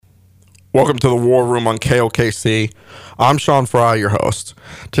Welcome to the War Room on KOKC. I'm Sean Fry, your host.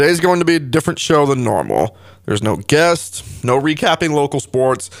 Today's going to be a different show than normal. There's no guests, no recapping local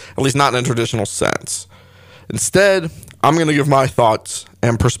sports, at least not in a traditional sense. Instead, I'm going to give my thoughts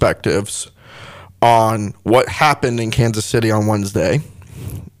and perspectives on what happened in Kansas City on Wednesday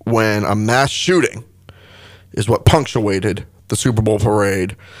when a mass shooting is what punctuated the Super Bowl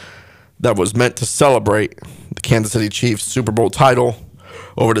parade that was meant to celebrate the Kansas City Chiefs Super Bowl title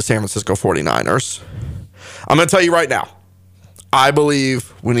over the San Francisco 49ers. I'm going to tell you right now, I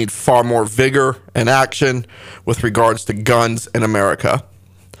believe we need far more vigor and action with regards to guns in America.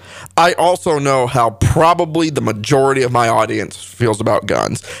 I also know how probably the majority of my audience feels about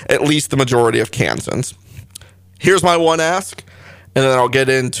guns, at least the majority of Kansans. Here's my one ask, and then I'll get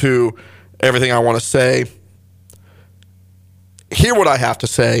into everything I want to say. Hear what I have to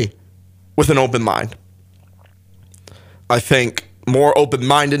say with an open mind. I think more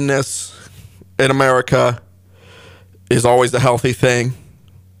open-mindedness in America is always a healthy thing.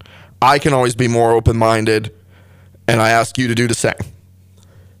 I can always be more open-minded, and I ask you to do the same.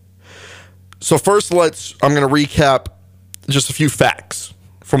 So first, I'm going to recap just a few facts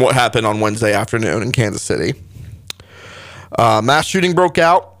from what happened on Wednesday afternoon in Kansas City. Mass shooting broke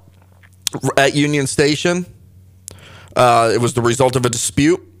out at Union Station. It was the result of a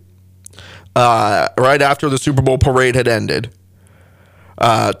dispute right after the Super Bowl parade had ended.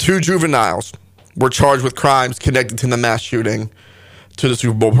 2 juveniles were charged with crimes connected to the mass shooting to the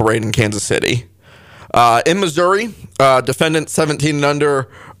Super Bowl parade in Kansas City. In Missouri, defendants 17 and under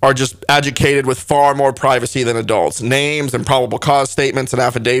are just educated with far more privacy than adults. Names and probable cause statements and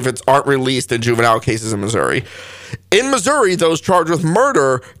affidavits aren't released in juvenile cases in Missouri. In Missouri, those charged with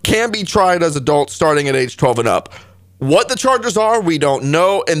murder can be tried as adults starting at age 12 and up. What the charges are, we don't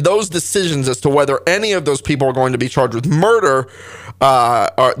know, and those decisions as to whether any of those people are going to be charged with murder,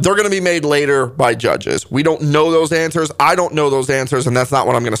 they're going to be made later by judges. We don't know those answers. I don't know those answers, and that's not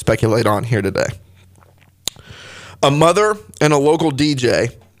what I'm going to speculate on here today. A mother and a local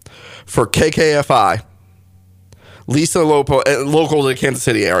DJ for KKFI, Lisa Lopez, local to the Kansas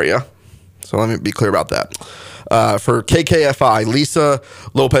City area. So let me be clear about that. For KKFI, Lisa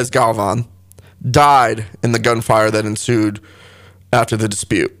Lopez Galvan died in the gunfire that ensued after the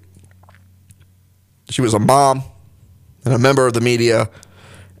dispute. She was a mom and a member of the media,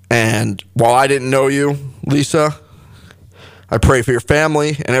 and while I didn't know you, Lisa, I pray for your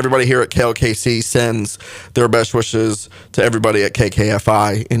family, and everybody here at KLKC sends their best wishes to everybody at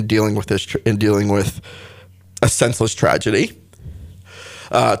KKFI in dealing with a senseless tragedy.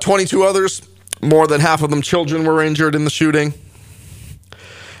 22 others, more than half of them children, were injured in the shooting.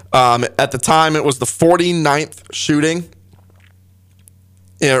 At the time, it was the 49th shooting,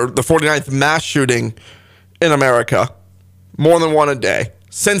 the 49th mass shooting in America, more than one a day.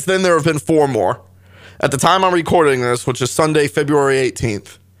 Since then, there have been 4 more. At the time I'm recording this, which is Sunday, February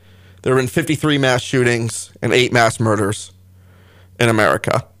 18th, there have been 53 mass shootings and 8 mass murders in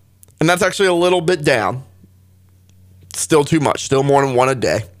America. And that's actually a little bit down. Still too much, still more than one a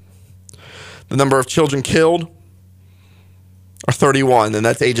day. The number of children killed are 31, and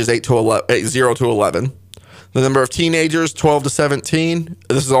that's ages 0 to 11. The number of teenagers, 12 to 17.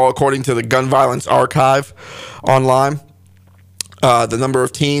 This is all according to the Gun Violence Archive online. The number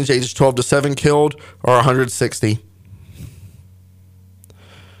of teens, ages 12 to 7, killed are 160.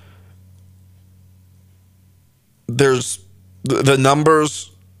 The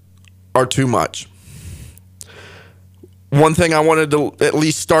numbers are too much. One thing I wanted to at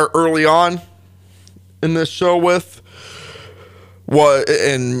least start early on in this show with was,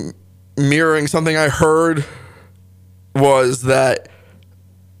 and mirroring something I heard, was that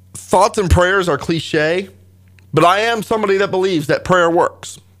thoughts and prayers are cliche, but I am somebody that believes that prayer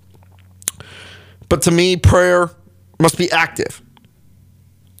works. But to me, prayer must be active.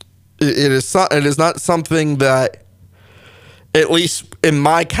 It is not something that, at least in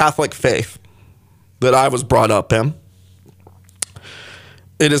my Catholic faith that I was brought up in,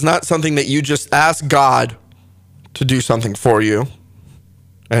 it is not something that you just ask God to do something for you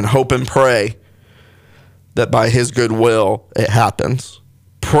and hope and pray that by his good will it happens.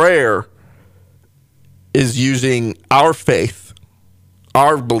 Prayer is using our faith,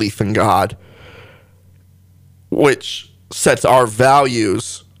 our belief in God, which sets our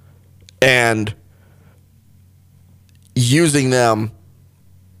values, and using them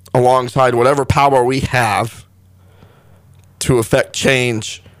alongside whatever power we have to affect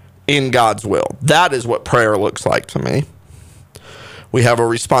change in God's will. That is what prayer looks like to me. We have a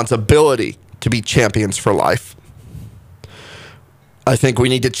responsibility to be champions for life. I think we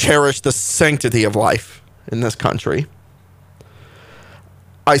need to cherish the sanctity of life in this country.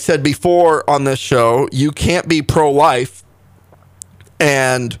 I said before on this show, you can't be pro-life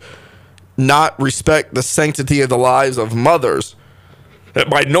and not respect the sanctity of the lives of mothers and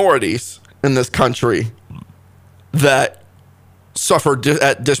minorities in this country that suffer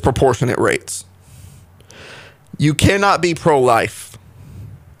at disproportionate rates. You cannot be pro-life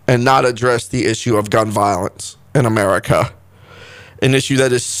and not address the issue of gun violence in America, an issue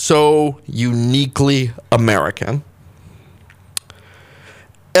that is so uniquely American.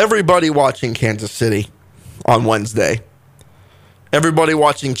 Everybody watching Kansas City on Wednesday, everybody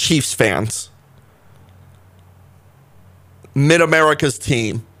watching Chiefs fans, Mid-America's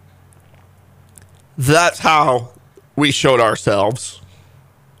team, that's how we showed ourselves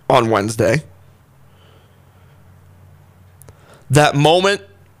on Wednesday. That moment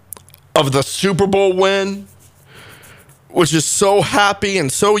of the Super Bowl win, which is so happy and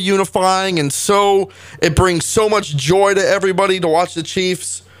so unifying and it brings so much joy to everybody to watch the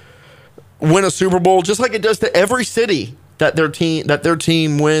Chiefs win a Super Bowl, just like it does to every city that their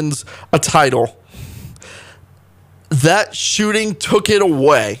team wins a title. That shooting took it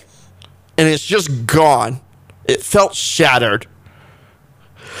away, and it's just gone. It felt shattered.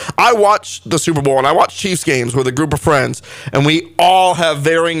 I watched the Super Bowl, and I watched Chiefs games with a group of friends, and we all have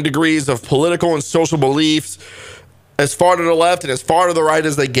varying degrees of political and social beliefs, as far to the left and as far to the right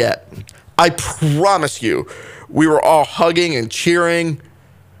as they get. I promise you, we were all hugging and cheering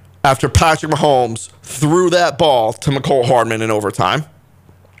after Patrick Mahomes threw that ball to Mecole Hardman in overtime.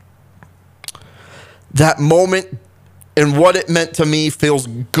 That moment and what it meant to me feels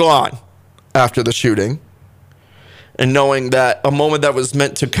gone after the shooting. And knowing that a moment that was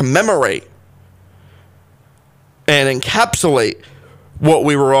meant to commemorate and encapsulate what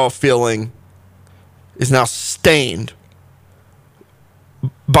we were all feeling is now stained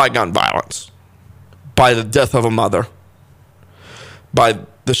by gun violence, by the death of a mother, by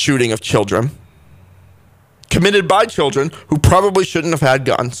the shooting of children, committed by children who probably shouldn't have had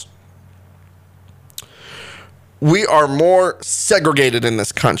guns. We are more segregated in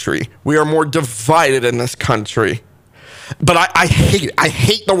this country. We are more divided in this country. But I hate it. I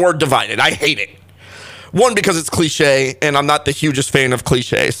hate the word divided. I hate it. One, because it's cliche, and I'm not the hugest fan of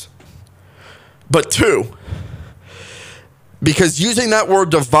cliches. But two, because using that word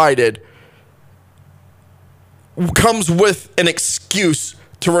divided comes with an excuse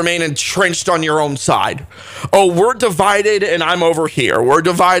to remain entrenched on your own side. Oh, we're divided and I'm over here. We're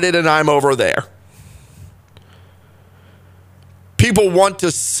divided and I'm over there. People want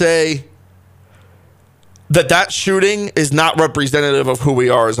to say that shooting is not representative of who we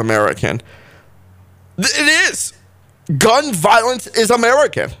are as American. It is. Gun violence is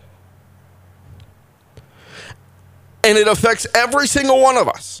American. And it affects every single one of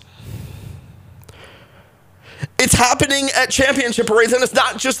us. It's happening at championship parades, and it's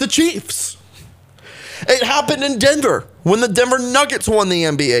not just the Chiefs. It happened in Denver when the Denver Nuggets won the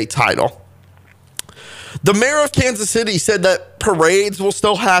NBA title. The mayor of Kansas City said that parades will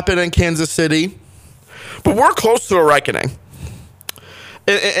still happen in Kansas City, but we're close to a reckoning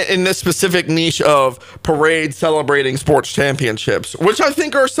in this specific niche of parades celebrating sports championships, which I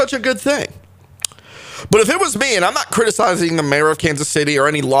think are such a good thing. But if it was me, and I'm not criticizing the mayor of Kansas City or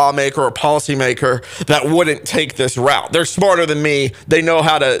any lawmaker or policymaker that wouldn't take this route. They're smarter than me. They know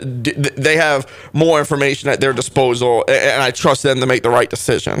how to, they have more information at their disposal, and I trust them to make the right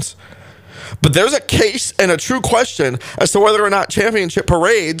decisions. But there's a case and a true question as to whether or not championship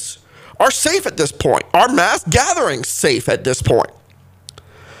parades are safe at this point. Are mass gatherings safe at this point?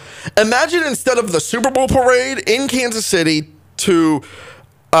 Imagine instead of the Super Bowl parade in Kansas City to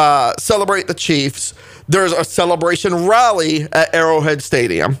celebrate the Chiefs, there's a celebration rally at Arrowhead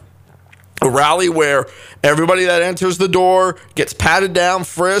Stadium. A rally where everybody that enters the door gets patted down,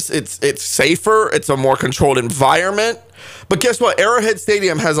 frisked. It's safer. It's a more controlled environment. But guess what? Arrowhead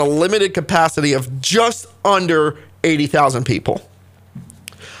Stadium has a limited capacity of just under 80,000 people.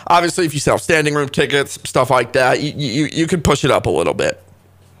 Obviously, if you sell standing room tickets, stuff like that, you can push it up a little bit.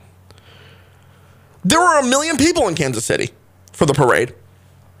 There were 1 million people in Kansas City for the parade.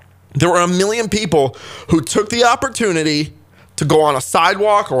 There were 1 million people who took the opportunity to go on a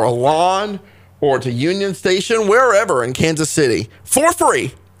sidewalk or a lawn or to Union Station, wherever in Kansas City, for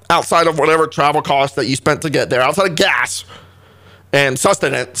free, outside of whatever travel costs that you spent to get there, outside of gas and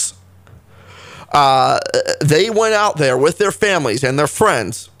sustenance. They went out there with their families and their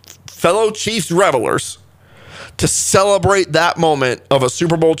friends, fellow Chiefs revelers, to celebrate that moment of a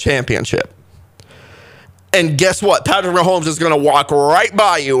Super Bowl championship. And guess what? Patrick Mahomes is going to walk right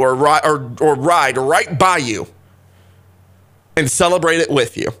by you or ride right by you and celebrate it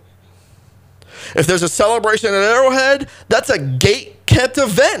with you. If there's a celebration at Arrowhead, that's a gate kept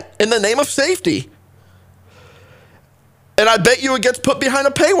event in the name of safety. And I bet you it gets put behind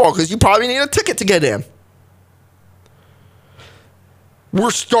a paywall because you probably need a ticket to get in. We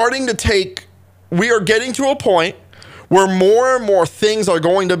are getting to a point where more and more things are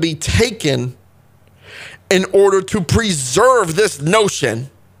going to be taken in order to preserve this notion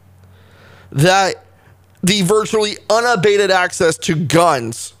that the virtually unabated access to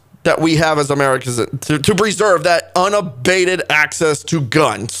guns that we have as Americans, to preserve that unabated access to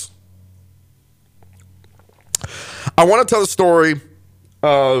guns. I want to tell the story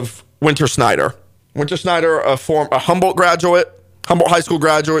of Winter Snyder. Winter Snyder, a Humboldt High School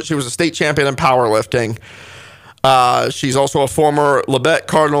graduate. She was a state champion in powerlifting. She's also a former Labette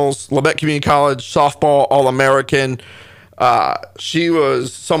Community College softball All-American. She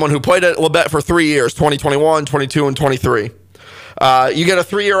was someone who played at Labette for 3 years, 2021, 22, and 23. You get a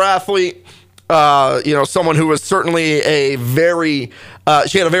 3-year athlete, someone who was certainly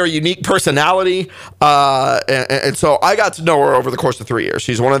she had a very unique personality. And so I got to know her over the course of 3 years.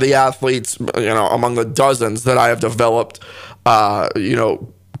 She's one of the athletes, among the dozens that I have developed,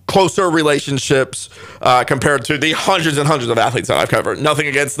 closer relationships compared to the hundreds and hundreds of athletes that I've covered. Nothing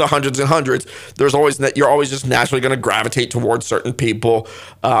against the hundreds and hundreds. You're always just naturally going to gravitate towards certain people,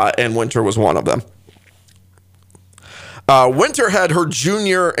 and Winter was one of them. Winter had her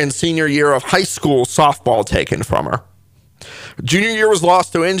junior and senior year of high school softball taken from her. Junior year was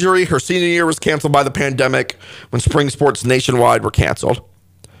lost to injury. Her senior year was canceled by the pandemic when spring sports nationwide were canceled.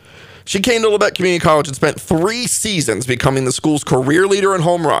 She came to Labette Community College and spent 3 seasons becoming the school's career leader in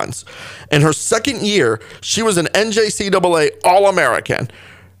home runs. In her second year, she was an NJCAA All-American.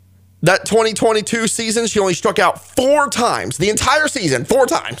 That 2022 season, she only struck out 4 times. The entire season, 4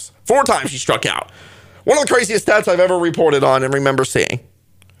 times. 4 times she struck out. One of the craziest stats I've ever reported on and remember seeing.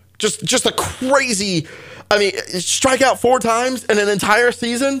 Just a crazy, strike out 4 times in an entire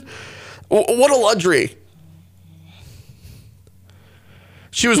season? What a luxury.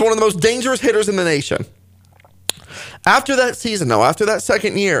 She was one of the most dangerous hitters in the nation. After that season, though, after that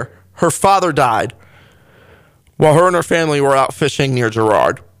second year, her father died while her and her family were out fishing near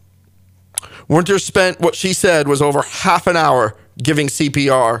Girard. Winter spent what she said was over half an hour giving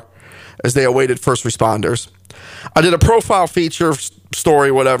CPR as they awaited first responders. I did a profile feature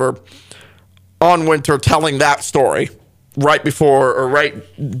story, whatever, on Winter telling that story right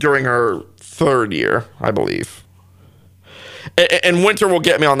during her 3rd year, I believe. And Winter will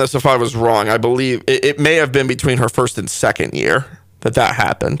get me on this if I was wrong. I believe it may have been between her 1st and 2nd year that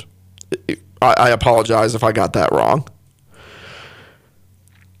happened. I apologize if I got that wrong.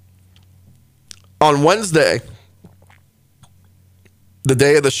 On Wednesday, the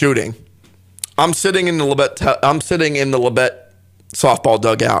day of the shooting, I'm sitting in the Labette softball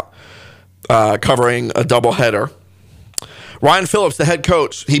dugout, covering a doubleheader. Ryan Phillips, the head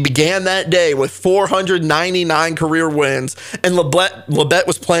coach, he began that day with 499 career wins, and Labette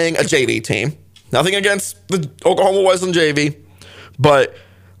was playing a JV team. Nothing against the Oklahoma Wesleyan JV, but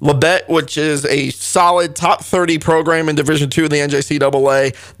Labette, which is a solid top 30 program in Division II of the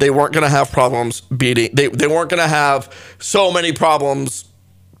NJCAA, they weren't going to have problems beating. They weren't going to have so many problems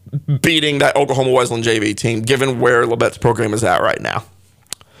beating that Oklahoma Wesleyan JV team, given where Labette's program is at right now.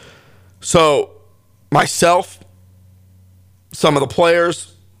 So, myself, some of the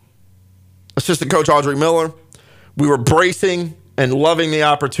players, assistant coach Audrey Miller, we were bracing and loving the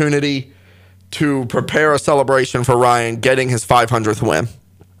opportunity to prepare a celebration for Ryan getting his 500th win.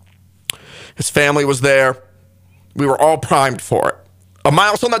 His family was there. We were all primed for it. A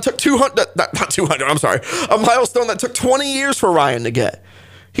milestone that took a milestone that took 20 years for Ryan to get.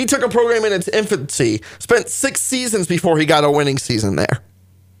 He took a program in its infancy, spent 6 seasons before he got a winning season there.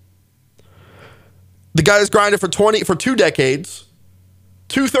 The guy has grinded for 2 decades,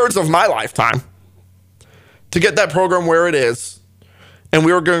 2/3 of my lifetime, to get that program where it is. And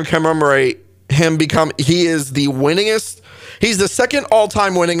we were going to commemorate him he is the winningest. He's the 2nd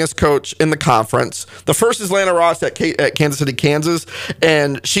all-time winningest coach in the conference. The first is Lana Ross at Kansas City, Kansas,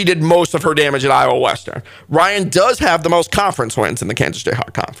 and she did most of her damage at Iowa Western. Ryan does have the most conference wins in the Kansas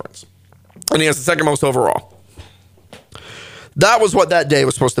Jayhawk Conference, and he has the 2nd most overall. That was what that day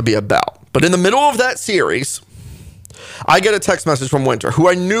was supposed to be about. But in the middle of that series, I get a text message from Winter, who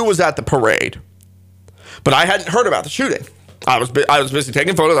I knew was at the parade, but I hadn't heard about the shooting. I was busy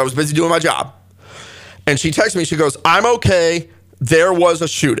taking photos. I was busy doing my job. And she texts me. She goes, "I'm okay. There was a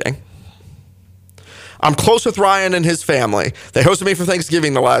shooting. I'm close with Ryan and his family. They hosted me for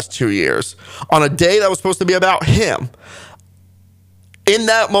Thanksgiving the last 2 years on a day that was supposed to be about him." In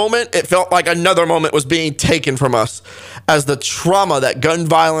that moment, it felt like another moment was being taken from us as the trauma that gun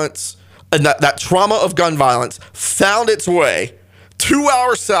violence and that trauma of gun violence found its way 2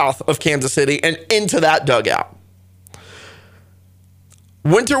 hours south of Kansas City and into that dugout.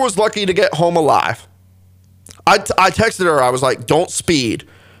 Winter was lucky to get home alive. I texted her. I was like, don't speed.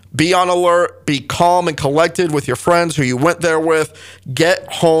 Be on alert. Be calm and collected with your friends who you went there with.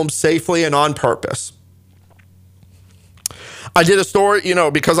 Get home safely and on purpose. I did a story,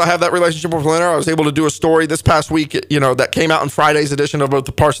 because I have that relationship with Winter. I was able to do a story this past week, that came out in Friday's edition of both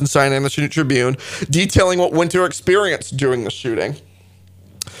the Parsons Sign and the Student Tribune, detailing what Winter experienced during the shooting.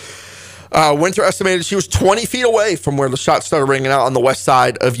 Winter estimated she was 20 feet away from where the shots started ringing out on the west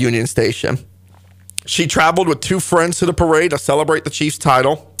side of Union Station. She traveled with 2 friends to the parade to celebrate the Chiefs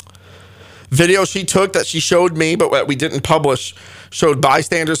title. Video she took that she showed me, but what we didn't publish, showed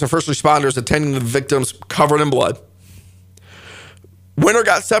bystanders and first responders attending the victims covered in blood. Winter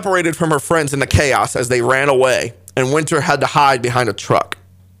got separated from her friends in the chaos as they ran away, and Winter had to hide behind a truck.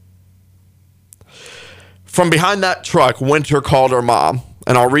 From behind that truck, Winter called her mom.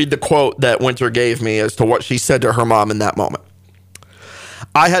 And I'll read the quote that Winter gave me as to what she said to her mom in that moment.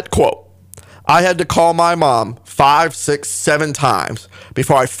 I had to call my mom 5, 6, 7 times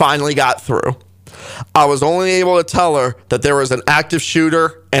before I finally got through. I was only able to tell her that there was an active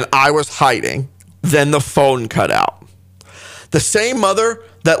shooter and I was hiding. Then the phone cut out. The same mother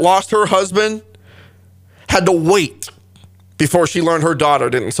that lost her husband had to wait before she learned her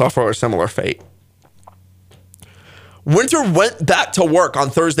daughter didn't suffer a similar fate. Winter went back to work on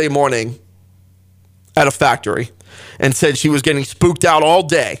Thursday morning at a factory and said she was getting spooked out all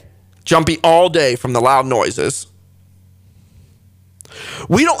day, jumpy all day from the loud noises.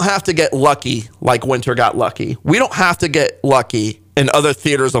 We don't have to get lucky like Winter got lucky. We don't have to get lucky in other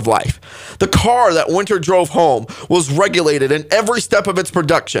theaters of life. The car that Winter drove home was regulated in every step of its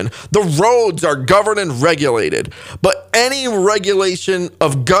production. The roads are governed and regulated. But any regulation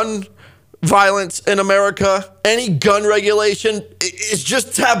of gun violence in America, any gun regulation is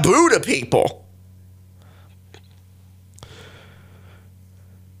just taboo to people.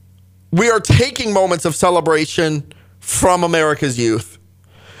 We are taking moments of celebration from America's youth,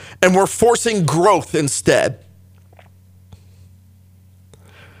 and we're forcing growth instead.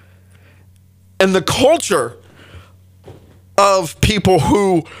 And the culture of people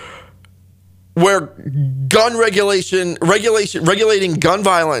where gun regulating gun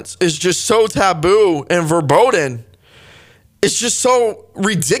violence is just so taboo and verboten. It's just so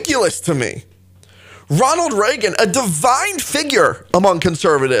ridiculous to me. Ronald Reagan, a divine figure among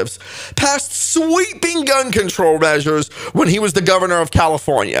conservatives, passed sweeping gun control measures when he was the governor of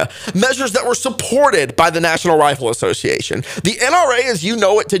California, measures that were supported by the National Rifle Association. The NRA, as you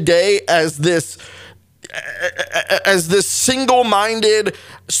know it today, as this single-minded,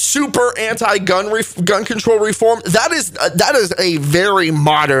 super anti-gun gun control reform, that is a very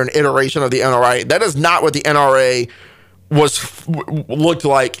modern iteration of the NRA. That is not what the NRA looked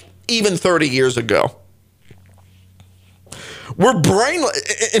like even 30 years ago. We're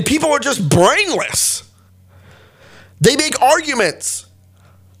brainless, and people are just brainless. They make arguments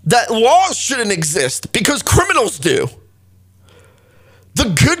that laws shouldn't exist because criminals do. The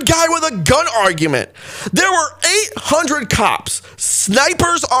good guy with a gun argument. There were 800 cops,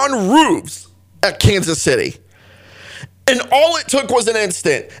 snipers on roofs at Kansas City. And all it took was an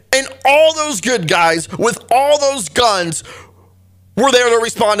instant. And all those good guys with all those guns were there to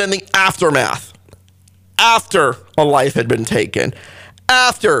respond in the aftermath. After a life had been taken.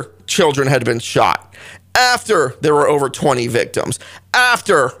 After children had been shot. After there were over 20 victims.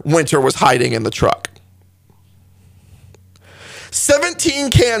 After Winter was hiding in the truck.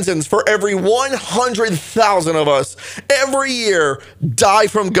 17 Kansans for every 100,000 of us every year die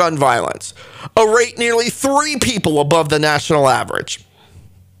from gun violence, a rate nearly 3 people above the national average.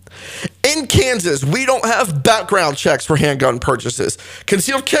 In Kansas, we don't have background checks for handgun purchases,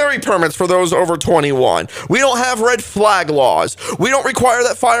 concealed carry permits for those over 21. We don't have red flag laws. We don't require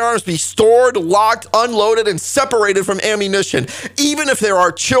that firearms be stored, locked, unloaded, and separated from ammunition, even if there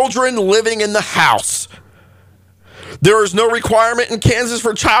are children living in the house. There is no requirement in Kansas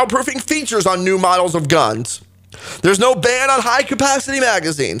for childproofing features on new models of guns. There's no ban on high-capacity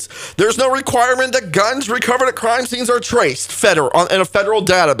magazines. There's no requirement that guns recovered at crime scenes are traced in a federal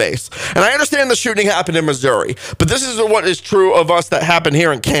database. And I understand the shooting happened in Missouri, but this is what is true of us that happened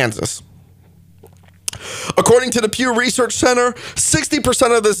here in Kansas. According to the Pew Research Center,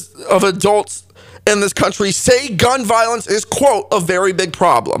 60% of adults in this country say gun violence is, quote, a very big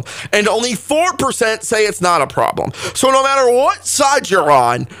problem. And only 4% say it's not a problem. So no matter what side you're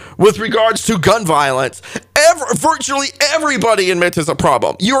on with regards to gun violence, virtually everybody admits it's a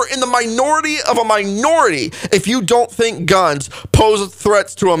problem. You're in the minority of a minority if you don't think guns pose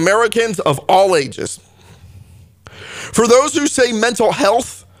threats to Americans of all ages. For those who say mental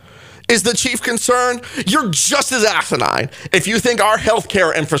health is the chief concern, you're just as asinine if you think our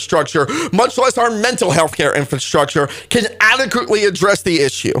healthcare infrastructure, much less our mental healthcare infrastructure, can adequately address the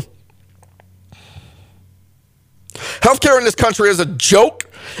issue. Healthcare in this country is a joke.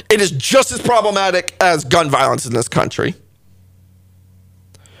 It is just as problematic as gun violence in this country.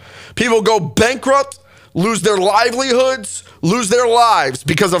 People go bankrupt, lose their livelihoods, lose their lives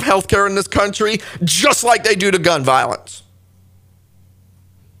because of healthcare in this country, just like they do to gun violence.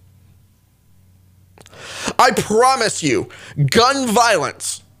 I promise you, gun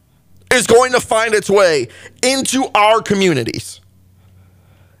violence is going to find its way into our communities,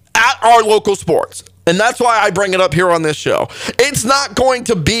 at our local sports. And that's why I bring it up here on this show. It's not going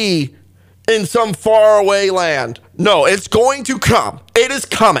to be in some faraway land. No, it's going to come. It is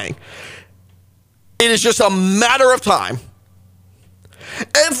coming. It is just a matter of time.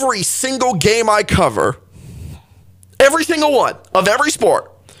 Every single game I cover, every single one of every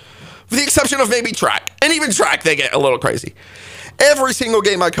sport, with the exception of maybe track, and even track, they get a little crazy. Every single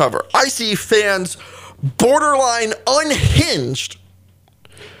game I cover, I see fans borderline unhinged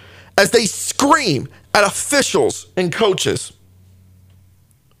as they scream at officials and coaches.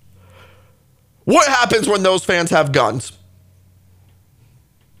 What happens when those fans have guns?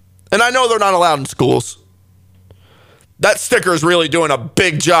 And I know they're not allowed in schools. That sticker is really doing a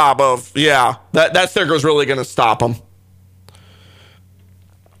big job of, that sticker is really going to stop them.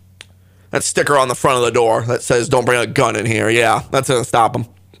 That sticker on the front of the door that says, don't bring a gun in here. Yeah, that's going to stop them.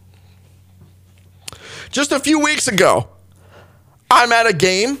 Just a few weeks ago, I'm at a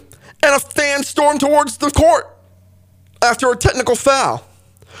game and a fan stormed towards the court after a technical foul.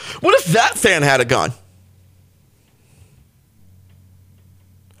 What if that fan had a gun?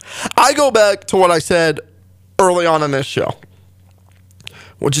 I go back to what I said early on in this show,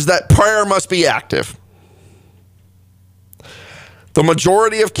 which is that prayer must be active. The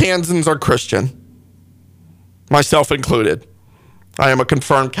majority of Kansans are Christian, myself included. I am a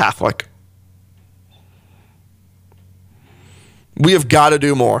confirmed Catholic. We have got to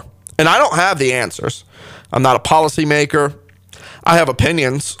do more. And I don't have the answers. I'm not a policymaker. I have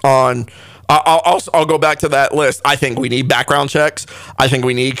opinions on... I'll go back to that list. I think we need background checks. I think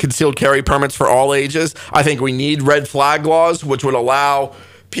we need concealed carry permits for all ages. I think we need red flag laws, which would allow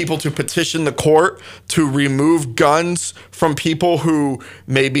people to petition the court to remove guns from people who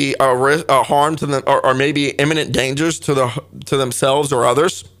may be a harm to them or maybe imminent dangers to themselves or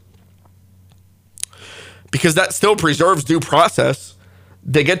others. Because that still preserves due process.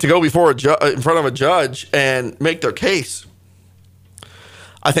 They get to go before in front of a judge and make their case.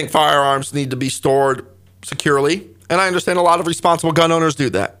 I think firearms need to be stored securely, and I understand a lot of responsible gun owners do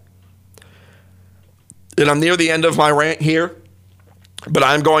that. And I'm near the end of my rant here, but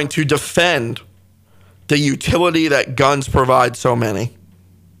I'm going to defend the utility that guns provide so many.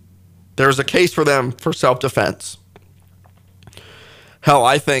 There's a case for them for self-defense. Hell,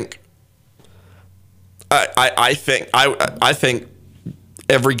 I think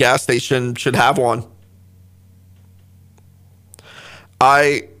every gas station should have one.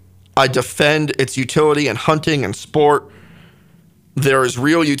 I defend its utility in hunting and sport. There is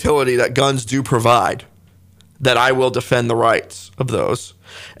real utility that guns do provide, that I will defend the rights of those.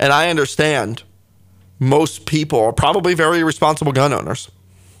 And I understand most people are probably very responsible gun owners.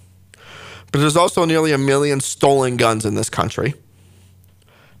 But there's also nearly 1 million stolen guns in this country.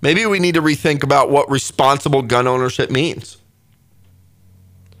 Maybe we need to rethink about what responsible gun ownership means.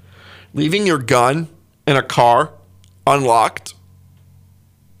 Leaving your gun in a car unlocked,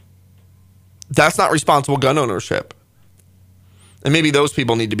 that's not responsible gun ownership. And maybe those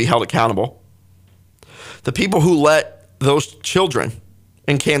people need to be held accountable. The people who let those children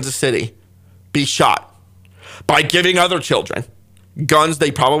in Kansas City be shot by giving other children guns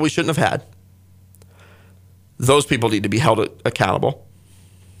they probably shouldn't have had, those people need to be held accountable.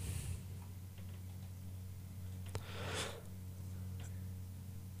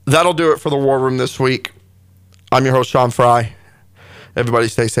 That'll do it for the War Room this week. I'm your host, Sean Fry. Everybody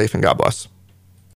stay safe and God bless.